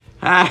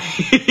Hi,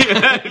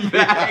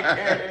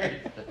 Unpackers.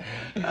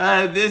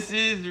 This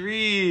is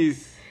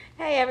Reese.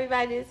 Hey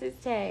everybody, this is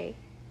Tay.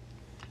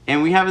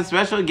 And we have a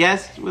special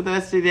guest with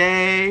us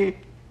today.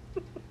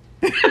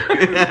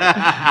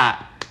 Hi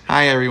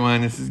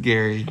everyone, this is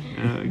Gary.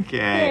 Okay.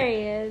 There he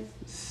is.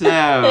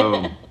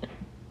 So,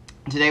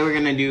 today we're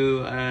going to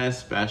do a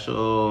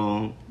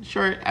special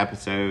short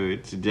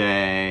episode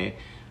today.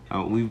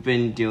 We've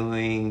been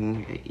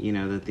doing,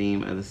 the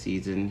theme of the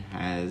season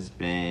has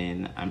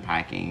been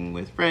unpacking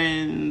with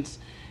friends.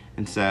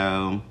 And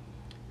so,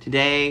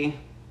 today...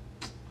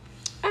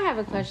 I have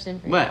a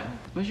question for you. What?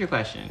 What's your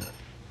question?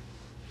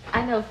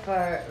 I know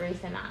for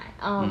Reese and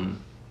I,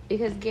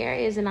 because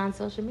Gary isn't on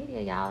social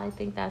media, y'all. I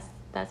think that's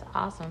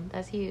awesome.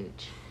 That's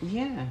huge.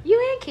 Yeah.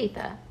 You and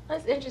Keitha.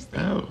 That's interesting.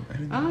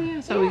 Oh Yeah.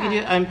 So we could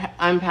do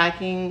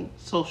unpacking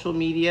social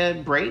media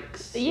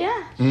breaks.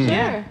 Yeah,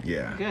 sure.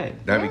 Yeah.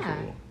 Good. That'd be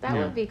cool. That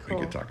would be We cool.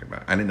 could talk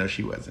about it. I didn't know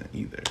she wasn't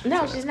either.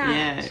 No, so she's not.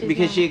 Yeah, She's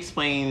because not. she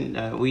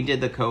explained, we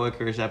did the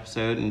coworkers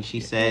episode, and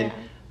she said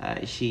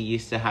she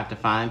used to have to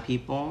find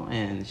people,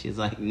 and she's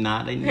like,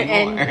 not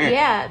anymore. And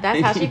yeah, that's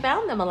how she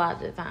found them a lot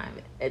of the time.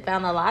 It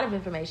found a lot of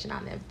information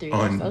on them through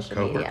On their social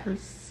coworkers? media.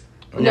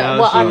 No,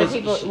 well, she on the was-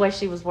 people where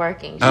she was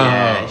working.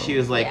 Yeah, she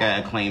was like Yeah.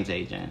 a claims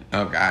agent.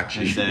 Oh,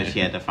 gotcha. And so she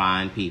had to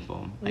find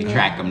people, like Yeah.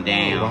 track them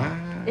down.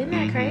 Wow. Isn't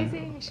that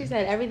crazy? She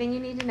said everything you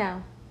need to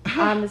know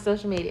on the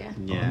social media.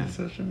 Yeah. On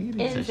social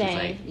media. she's Insane.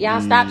 like,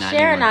 Y'all stop not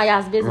sharing anymore. all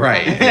y'all's business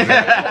Right. on the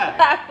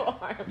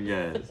platforms.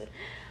 Yes.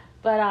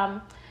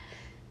 But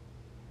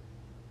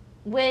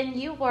when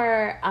you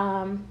were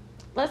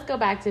let's go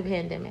back to the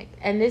pandemic,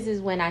 and this is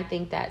when I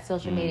think that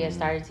social media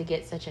started to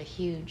get such a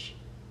huge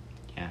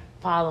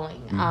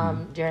following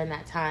during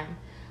that time.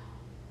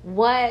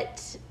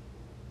 What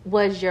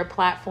was your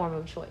platform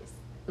of choice?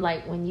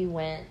 Like when you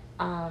went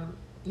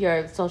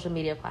your social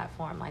media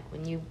platform, like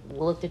when you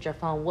looked at your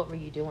phone, what were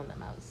you doing the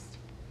most?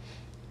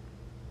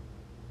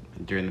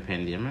 During the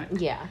pandemic?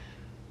 Yeah.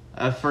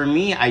 For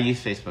me, I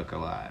use Facebook a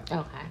lot.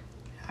 Okay.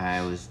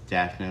 I was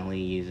definitely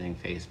using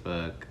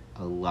Facebook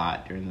a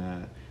lot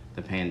during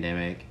the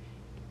pandemic,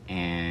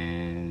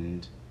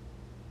 and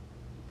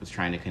was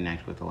trying to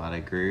connect with a lot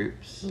of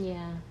groups.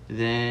 Yeah.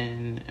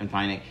 Then, and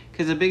finding,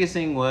 because the biggest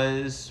thing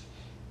was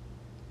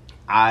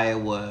I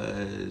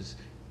was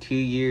 2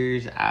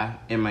 years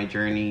in my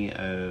journey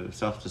of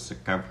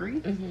self-discovery.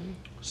 Mm-hmm.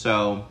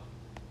 So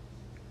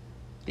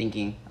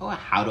thinking,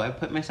 how do I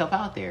put myself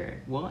out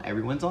there? Well,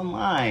 everyone's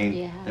online.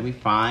 Yeah. Let me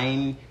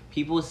find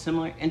people with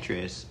similar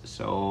interests.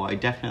 So I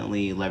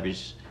definitely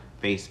leveraged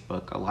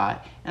Facebook a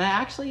lot. And I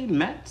actually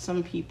met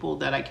some people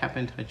that I kept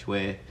in touch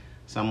with.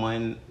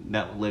 Someone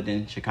that lived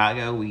in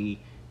Chicago, we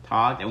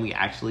talked, and we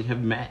actually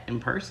have met in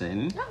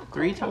person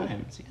 3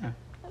 times. Yeah.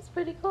 That's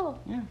pretty cool.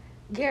 Yeah.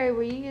 Gary,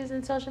 were you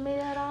using social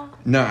media at all?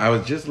 No, I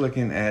was just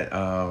looking at,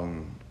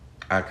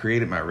 I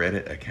created my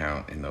Reddit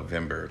account in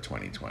November of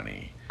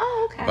 2020.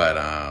 Oh, okay. But,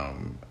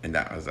 and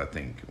that was, I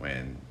think,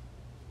 when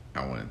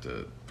I wanted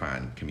to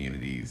find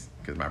communities,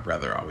 because my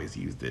brother always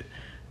used it,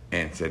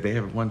 and said they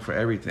have one for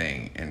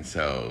everything. And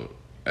so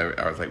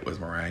I was like, was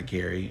Mariah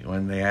Carey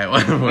when they had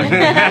one?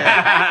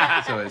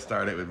 So it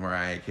started with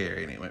Mariah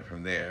Carey, and it went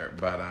from there.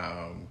 But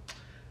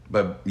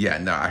yeah,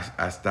 no,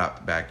 I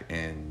stopped back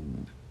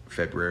in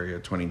February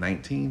of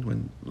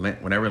 2019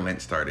 whenever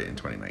Lent started in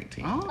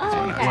 2019. Oh, That's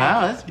when I okay.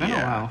 wow, that's been a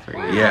Yeah. while for you.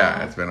 Wow.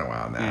 Yeah, it's been a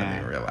while now. Yeah. I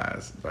didn't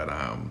realize, but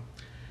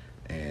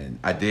and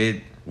I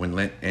did when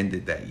Lent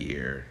ended that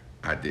year.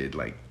 I did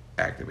like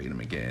activate them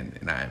again,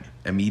 and I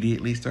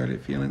immediately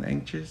started feeling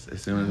anxious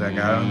as soon as I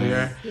got on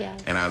there.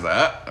 Yes. And I was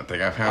like, I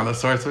think I found a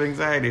source of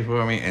anxiety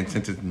for me. And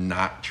since it's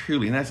not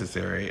truly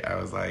necessary, I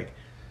was like,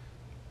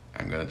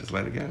 I'm gonna just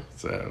let it go.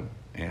 So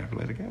yeah, I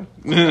let it go.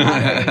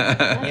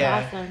 That's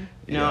Yeah. awesome.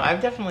 No,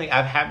 Yeah.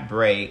 I've had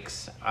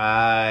breaks.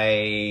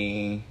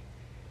 I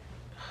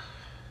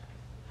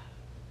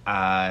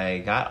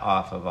got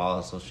off of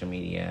all social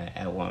media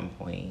at one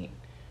point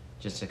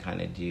just to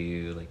kind of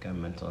do like a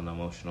mental and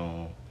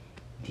emotional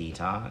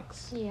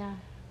detox. Yeah.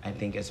 I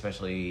think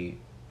especially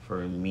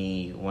for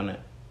me,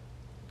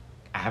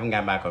 I haven't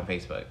gotten back on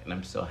Facebook, and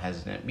I'm still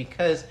hesitant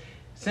because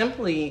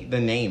simply the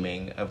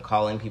naming of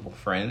calling people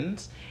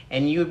friends,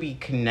 and you would be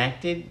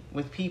connected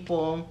with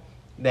people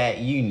that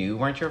you knew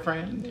weren't your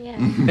friend. Yeah.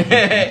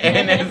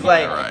 And it's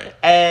like, Right.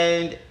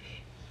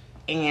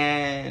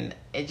 and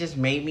it just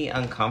made me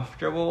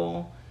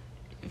uncomfortable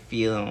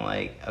feeling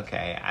like,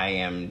 okay, I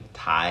am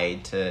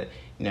tied to,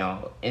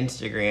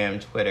 Instagram,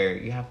 Twitter,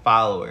 you have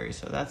followers,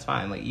 so that's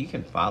fine. Like, you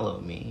can follow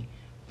me,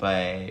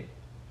 but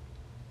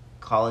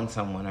calling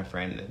someone a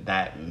friend,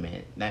 that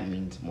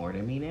means more to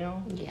me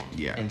now. Yeah.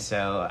 Yeah. And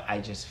so I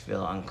just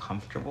feel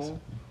uncomfortable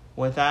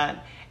with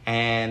that.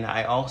 And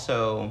I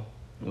also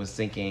was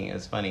thinking, it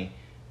was funny,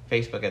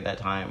 Facebook at that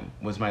time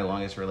was my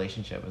longest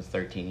relationship. It was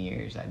 13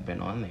 years I'd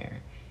been on there.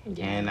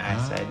 Yeah. And I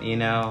said, it's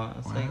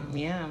Wow. like,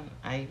 yeah,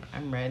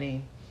 I'm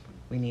ready.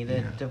 We need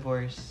a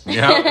divorce.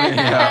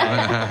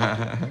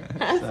 Yeah.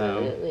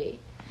 Absolutely.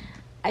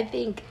 I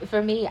think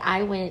for me,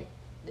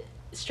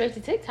 straight to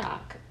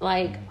TikTok.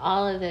 Like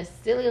all of the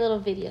silly little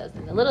videos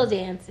and the little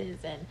dances.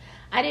 And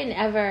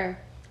I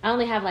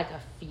only have like a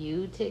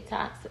few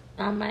TikToks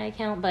on my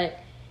account, but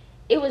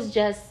it was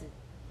just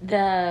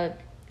the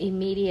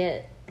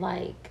immediate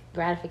like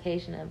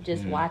gratification of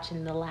just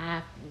watching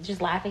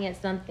just laughing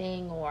at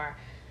something, or,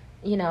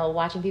 you know,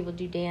 watching people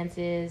do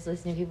dances,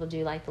 listening to people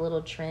do like the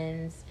little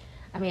trends.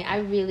 I mean,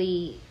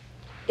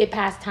 it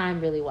passed time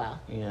really well.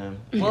 Yeah.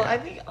 Well, I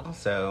think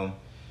also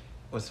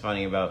what's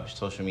funny about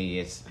social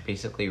media, it's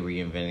basically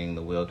reinventing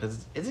the wheel,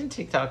 because isn't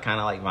TikTok kind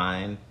of like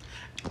Vine?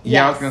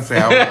 Yeah, I was gonna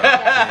say.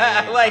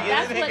 Like,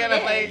 that's isn't it kind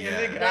of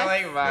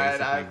like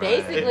Vine?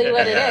 Basically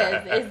what it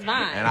is. It's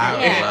Vine. And I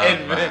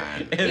love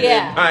Vine.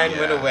 And Vine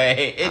went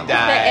away. It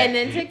died. And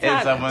then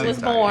TikTok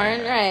was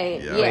born,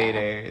 right? Yeah.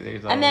 Later.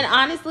 There's and then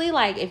honestly,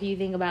 like if you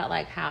think about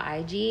like how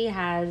IG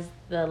has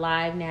the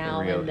live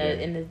now and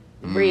the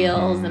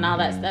reels and all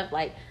that stuff,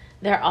 like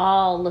they're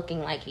all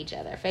looking like each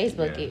other.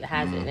 Facebook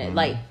has it.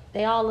 Like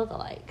they all look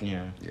alike.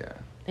 Yeah.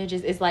 They're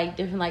just, it's like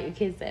different, like your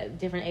kids said,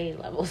 different age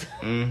levels.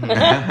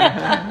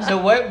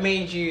 So what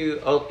made you,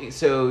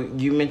 so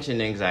you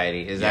mentioned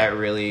anxiety. Is that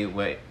really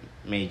what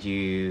made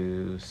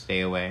you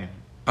stay away?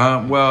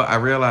 Well, I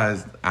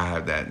realized I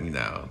have that,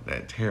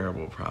 that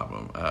terrible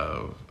problem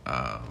of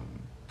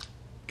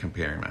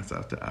comparing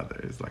myself to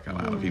others, like a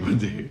lot of people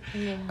do.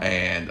 Yeah.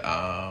 And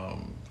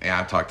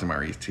I've talked to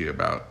Maurice too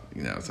about,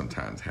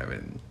 sometimes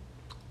having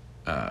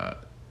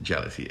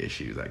jealousy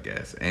issues, I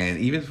guess. And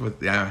even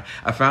with, I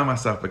found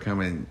myself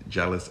becoming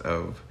jealous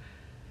of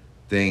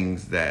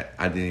things that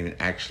I didn't even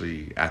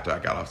actually, after I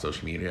got off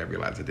social media, I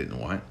realized I didn't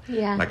want.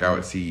 Yeah. Like I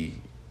would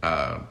see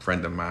a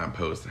friend of mine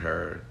post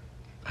her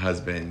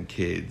husband,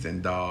 kids,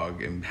 and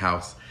dog and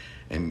house,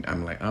 and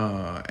I'm like,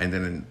 oh. And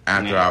then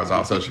after I was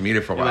off social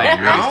media for a while, I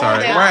really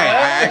started. Right,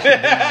 I actually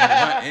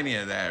didn't want any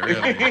of that.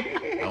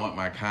 Really, I want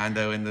my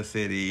condo in the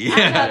city. I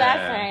know,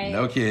 that's right.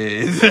 No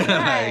kids. Right.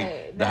 Like,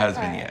 the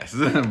husband, yes,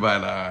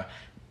 but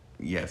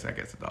yes, I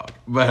guess the dog.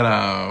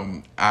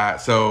 But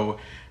so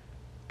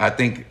I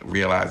think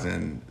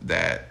realizing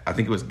that, I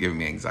think it was giving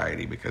me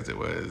anxiety because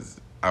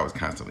I was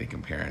constantly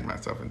comparing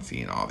myself and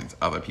seeing all these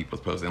other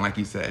people's posts. And like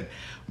you said,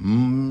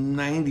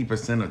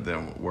 90% of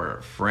them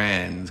were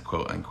friends,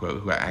 quote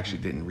unquote, who I actually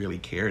didn't really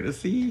care to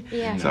see.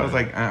 Yeah. So I was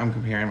like, I'm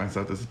comparing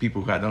myself to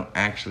people who I don't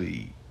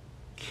actually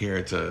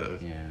care to,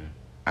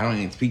 I don't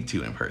even speak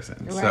to in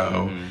person. Right.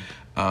 So,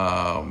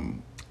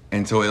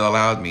 and so it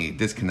allowed me,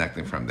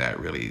 disconnecting from that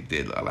really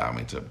did allow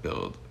me to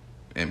build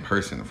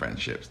in-person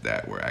friendships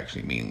that were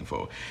actually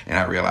meaningful. And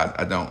I realized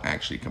I don't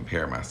actually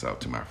compare myself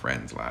to my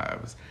friends'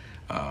 lives.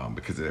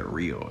 Because they're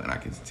real, and I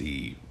can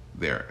see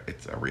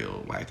it's a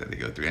real life that they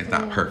go through. And it's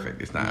not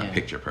perfect. It's not a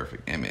picture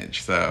perfect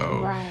image.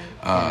 So,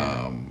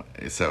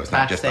 so it's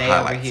not just the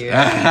highlights. You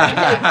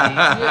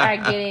are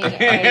getting a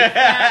snapshot.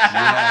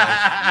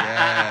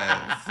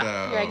 So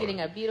you are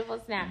getting a beautiful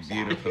snapshot.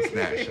 Beautiful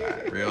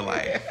snapshot, real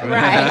life.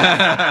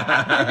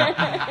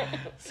 Right.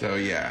 So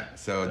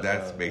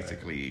that's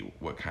basically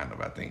what kind of,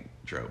 I think,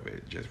 drove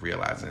it. Just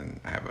realizing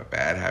I have a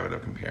bad habit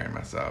of comparing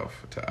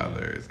myself to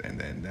others, and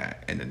then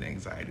the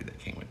anxiety that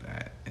came with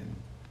that. And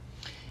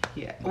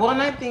well,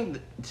 and I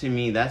think to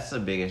me that's the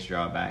biggest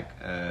drawback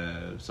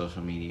of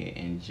social media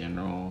in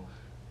general,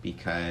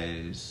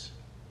 because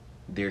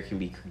there can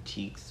be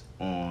critiques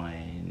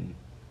on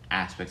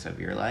aspects of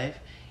your life,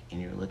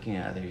 and you're looking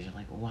at others, you're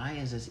like, why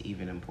is this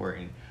even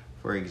important?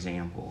 For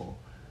example,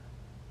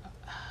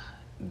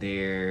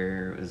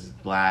 there was a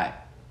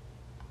black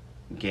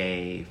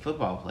gay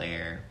football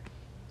player,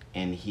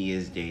 and he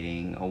is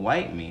dating a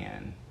white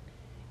man.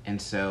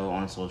 And so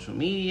on social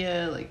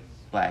media, like,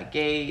 black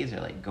gays are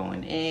like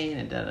going in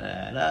and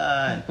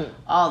and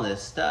all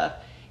this stuff.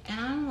 And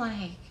I'm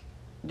like,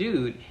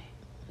 dude,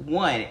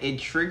 one, it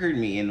triggered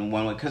me in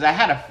one way, because I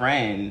had a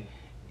friend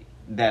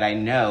that I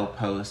know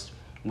post,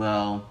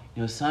 well,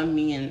 some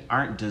men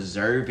aren't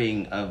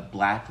deserving of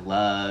black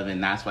love,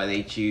 and that's why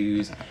they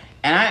choose.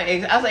 And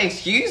I was like,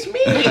 excuse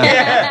me?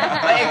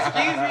 Like,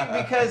 excuse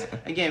me? Because,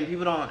 again,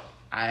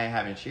 I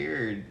haven't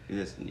shared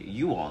this,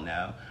 you all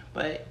know,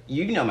 but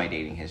you know my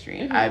dating history.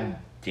 Mm-hmm. I've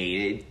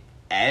dated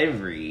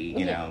every,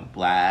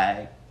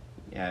 black,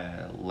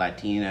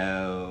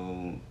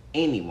 Latino,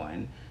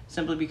 anyone,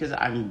 simply because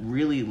I'm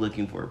really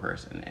looking for a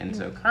person. And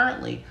so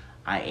currently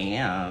I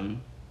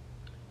am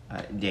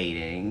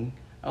dating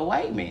a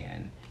white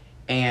man.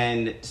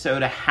 And so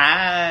to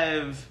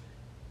have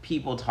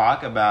people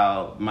talk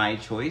about my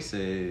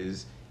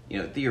choices,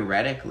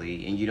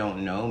 theoretically, and you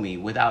don't know me,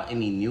 without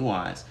any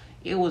nuance,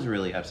 it was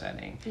really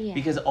upsetting. Yeah.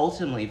 Because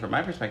ultimately, from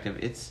my perspective,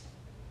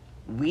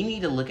 we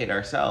need to look at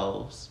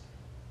ourselves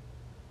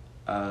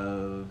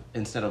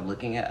instead of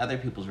looking at other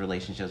people's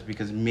relationships,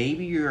 because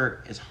maybe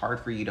it's hard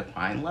for you to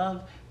find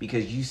love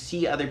because you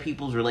see other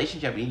people's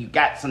relationship and you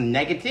got some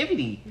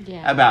negativity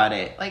about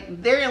it.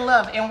 Like, they're in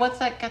love, and what's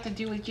that got to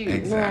do with you?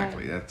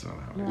 Exactly. Right. That's what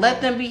I was.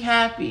 Let them be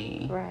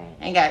happy. Right.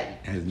 Ain't got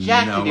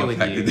jack to do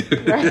with you.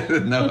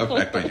 No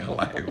effect on your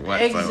life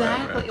whatsoever.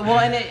 Exactly. Well,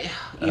 and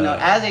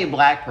as a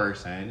black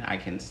person, I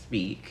can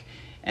speak,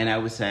 and I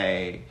would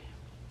say,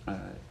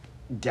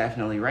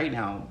 definitely right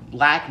now,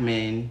 black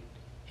men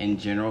in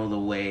general, the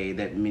way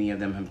that many of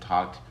them have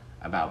talked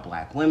about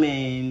black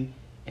women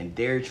and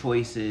their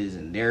choices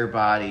and their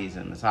bodies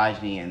and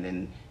misogyny, and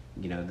then,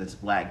 you know, this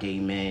black gay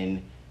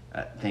men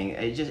thing,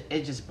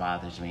 it just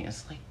bothers me.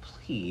 It's like,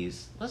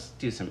 please, let's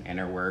do some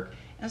inner work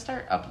and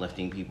start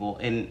uplifting people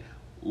and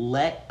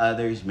let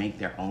others make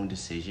their own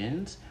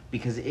decisions,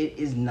 because it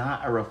is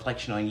not a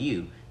reflection on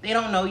you. They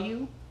don't know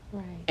you.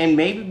 Right. And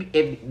maybe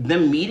if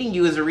them meeting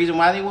you is the reason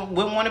why they wouldn't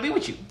want to be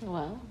with you.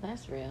 Well,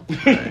 that's real.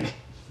 Right.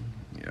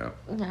 Yep.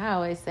 I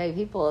always say,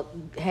 people,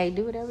 hey,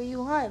 do whatever you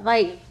want.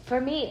 Like,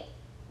 for me,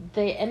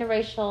 the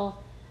interracial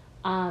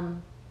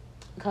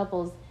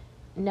couples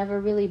never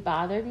really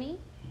bothered me,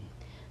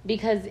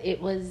 because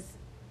it was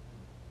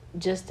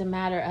just a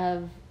matter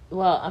of,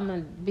 well, I'm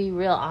going to be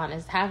real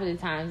honest. Half of the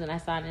times when I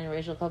saw an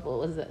interracial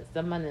couple, it was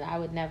someone that I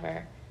would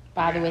never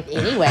bother with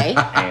anyway.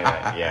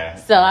 Yeah.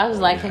 So I was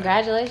like,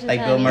 congratulations, like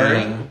honey. Bill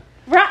Murray.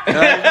 Right.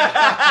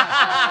 Yeah.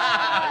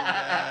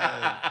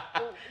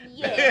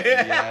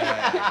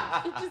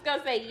 Yes. I'm just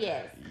gonna say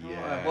yes.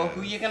 Yeah. Well,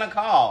 who you gonna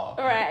call?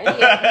 Right.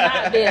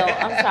 Yeah, not Bill.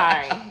 I'm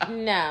sorry.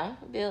 No,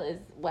 Bill is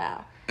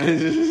wow.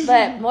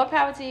 But more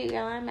power to you,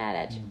 girl. I'm mad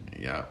at you.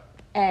 Yeah.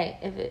 Hey,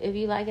 if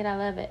you like it, I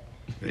love it.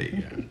 There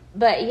you go.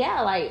 But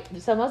yeah, like,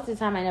 so most of the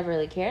time I never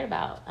really cared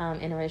about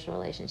interracial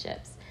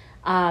relationships.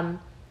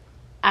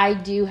 I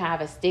do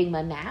have a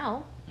stigma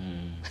now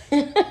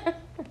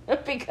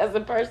because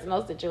of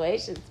personal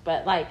situations,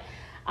 but like,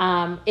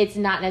 it's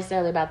not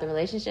necessarily about the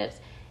relationships.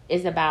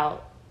 It's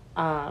about,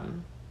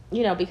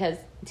 you know, because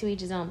to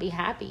each his own, be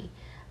happy.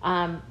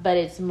 But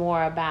it's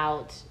more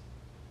about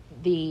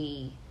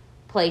the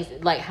place,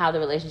 like how the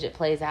relationship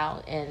plays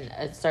out in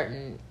a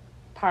certain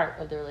part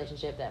of the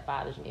relationship that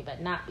bothers me, but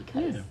not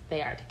because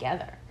they are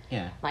together.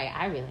 Yeah. Like,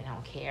 I really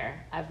don't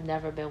care. I've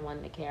never been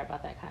one to care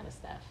about that kind of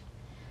stuff.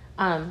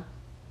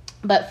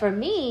 But for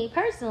me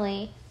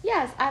personally,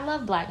 yes, I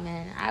love black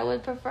men. I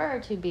would prefer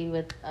to be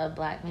with a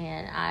black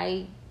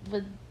man.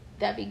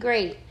 That'd be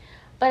great.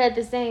 But at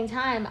the same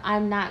time,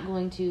 I'm not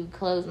going to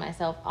close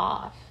myself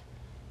off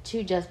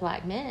to just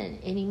black men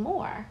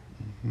anymore.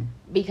 Mm-hmm.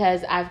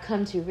 Because I've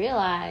come to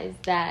realize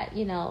that,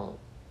 you know,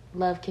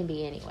 love can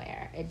be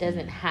anywhere. It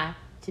doesn't have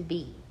to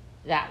be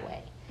that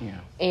way. Yeah.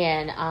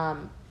 And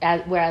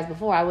whereas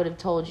before I would have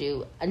told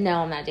you, no,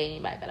 I'm not dating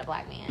anybody but a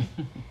black man.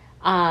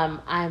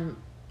 I'm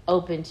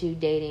open to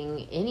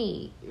dating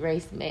any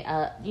race,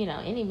 you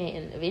know, any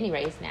man of any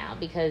race now,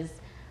 because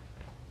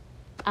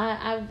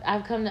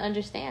I've come to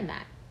understand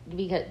that,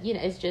 because, you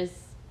know, it's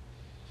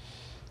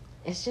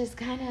just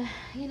kind of,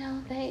 you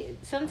know, they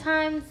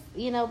sometimes,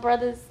 you know,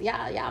 brothers,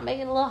 y'all make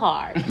it a little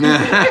hard.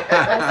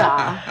 That's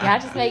all. Y'all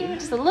just make it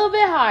just a little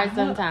bit hard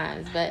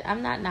sometimes, but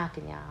I'm not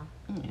knocking y'all.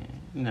 Yeah.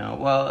 No,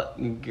 well,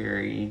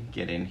 Gary,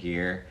 get in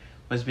here.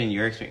 What's been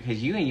your experience?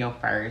 Because you and your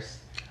first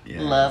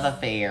love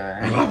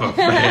affair.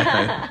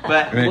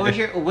 But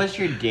what's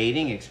your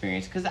dating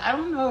experience? Because I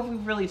don't know if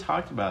we've really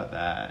talked about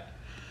that.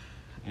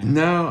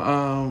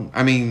 No,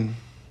 I mean,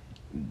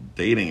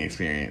 dating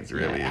experience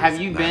really. Yeah.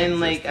 Have you been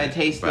like a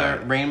taste the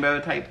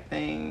rainbow type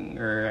thing,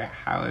 or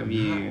how have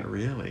you? Not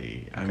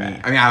really. I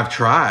mean, I've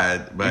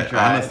tried, but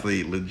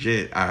honestly,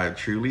 legit, I have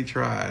truly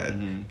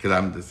tried, because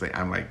I'm just saying,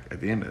 I'm like, at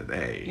the end of the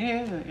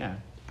day,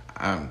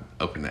 I'm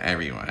open to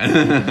everyone.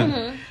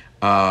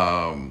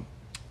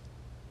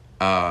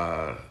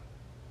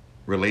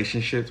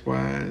 Relationships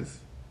wise,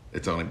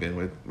 it's only been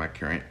with my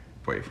current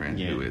boyfriend,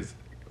 who is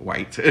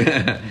white.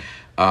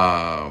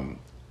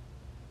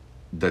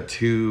 The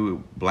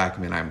two black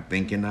men I'm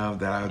thinking of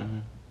that I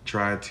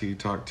tried to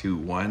talk to,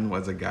 one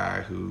was a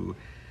guy who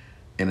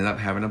ended up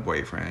having a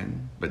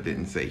boyfriend but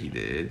didn't say he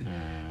did.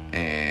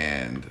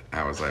 And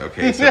I was like,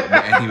 okay, so,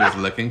 and he was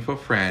looking for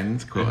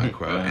friends, quote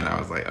unquote, and I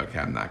was like, okay,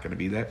 I'm not going to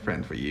be that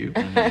friend for you.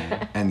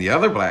 And the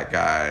other black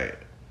guy,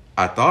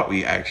 I thought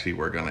we actually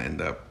were going to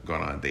end up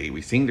going on a date.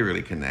 We seemed to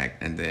really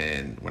connect, and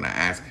then when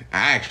I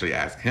actually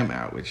asked him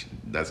out, which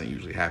doesn't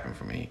usually happen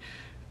for me,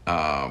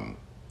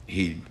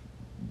 he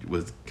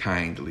was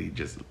kindly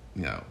just,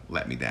 you know,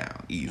 let me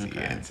down easy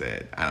and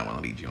said, I don't want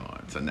to lead you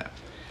on, so no.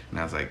 And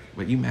I was like,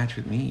 but you match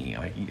with me,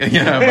 like, you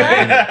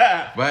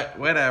know, but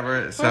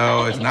whatever.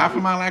 So it's not for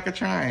my lack of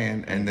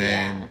trying. And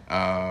then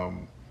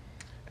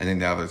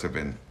the others have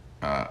been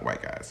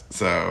white guys.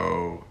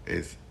 So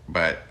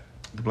but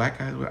the black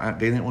guys,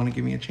 they didn't want to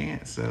give me a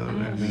chance. So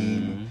I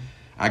mean,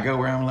 I go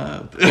where I'm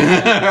loved.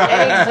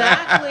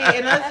 Exactly.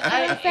 And that's what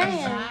I'm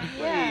saying.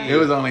 Yeah. It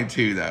was only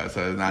two though,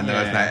 so I know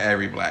it's not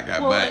every black guy,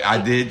 but I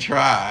did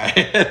try.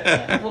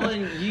 Well,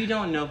 and you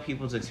don't know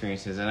people's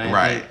experiences, and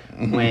I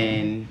think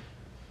when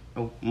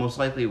most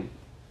likely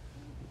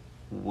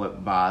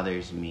what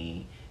bothers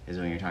me is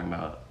when you're talking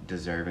about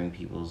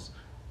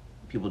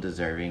people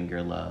deserving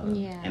your love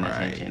and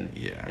attention.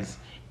 Yeah,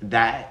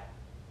 that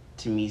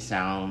to me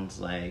sounds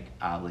like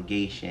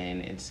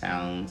obligation. It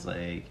sounds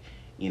like,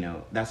 you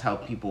know, that's how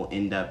people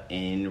end up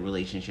in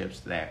relationships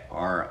that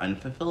are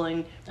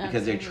unfulfilling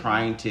because they're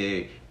trying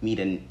to meet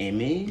an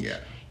image. Yeah.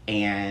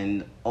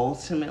 And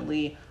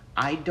ultimately,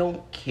 I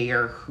don't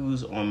care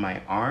who's on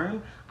my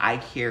arm. I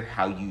care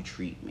how you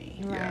treat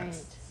me. Right.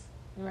 Yes.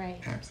 Right.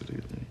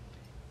 Absolutely.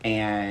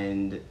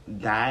 And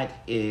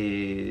that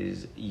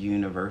is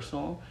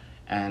universal.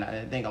 And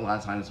I think a lot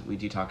of times we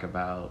do talk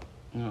about,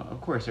 of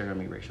course there are going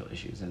to be racial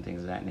issues and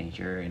things of that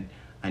nature and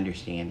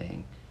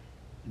understanding.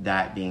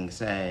 That being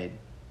said,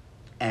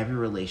 every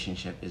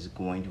relationship is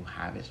going to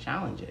have its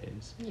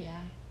challenges. Yeah.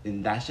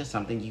 And that's just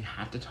something you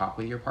have to talk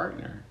with your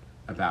partner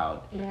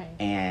about. Right.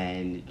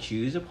 And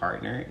choose a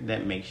partner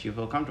that makes you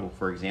feel comfortable.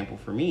 For example,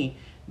 for me,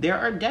 there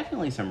are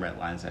definitely some red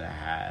lines that I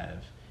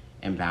have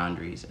and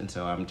boundaries. And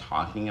so I'm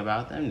talking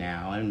about them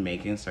now and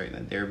making certain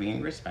that they're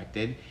being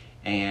respected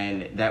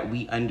and that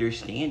we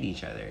understand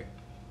each other.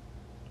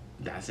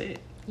 That's it.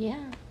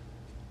 Yeah.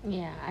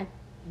 Yeah.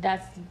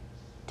 That's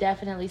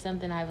definitely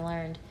something I've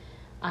learned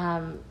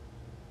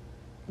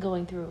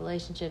going through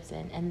relationships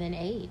and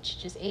then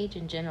just age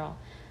in general.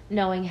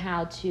 Knowing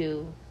how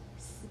to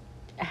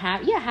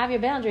have your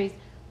boundaries,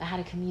 but how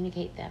to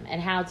communicate them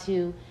and how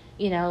to,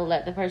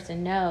 let the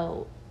person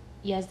know,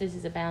 yes, this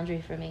is a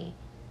boundary for me.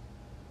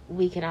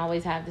 We can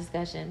always have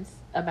discussions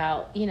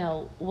about,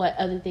 what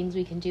other things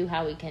we can do,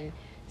 how we can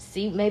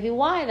see maybe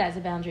why that's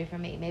a boundary for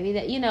me. Maybe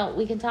that,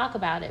 we can talk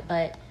about it,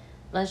 but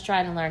let's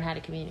try to learn how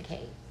to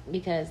communicate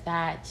because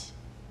that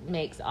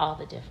makes all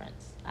the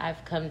difference.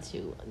 I've come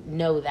to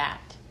know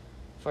that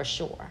for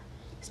sure,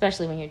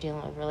 especially when you're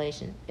dealing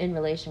with in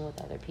relation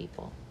with other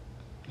people.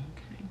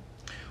 Okay.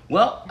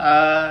 Well,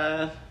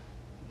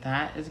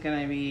 that is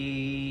going to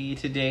be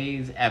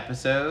today's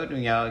episode.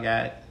 Y'all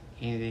got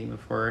anything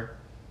before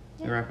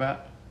we wrap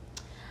up?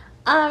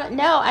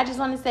 No, I just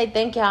want to say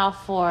thank y'all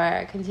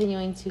for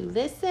continuing to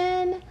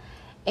listen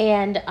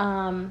and,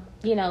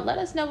 let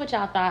us know what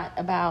y'all thought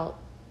about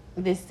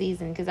this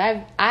season because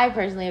I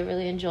personally have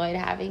really enjoyed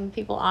having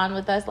people on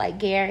with us like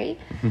Gary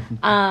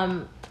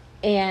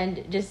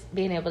and just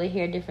being able to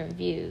hear different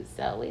views.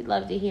 So we'd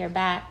love to hear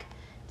back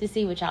to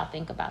see what y'all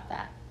think about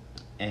that.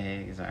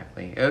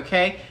 Exactly.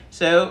 Okay,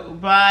 so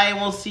bye.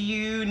 We'll see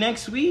you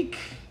next week.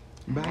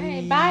 Bye. All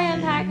right, bye,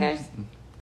 Unpackers.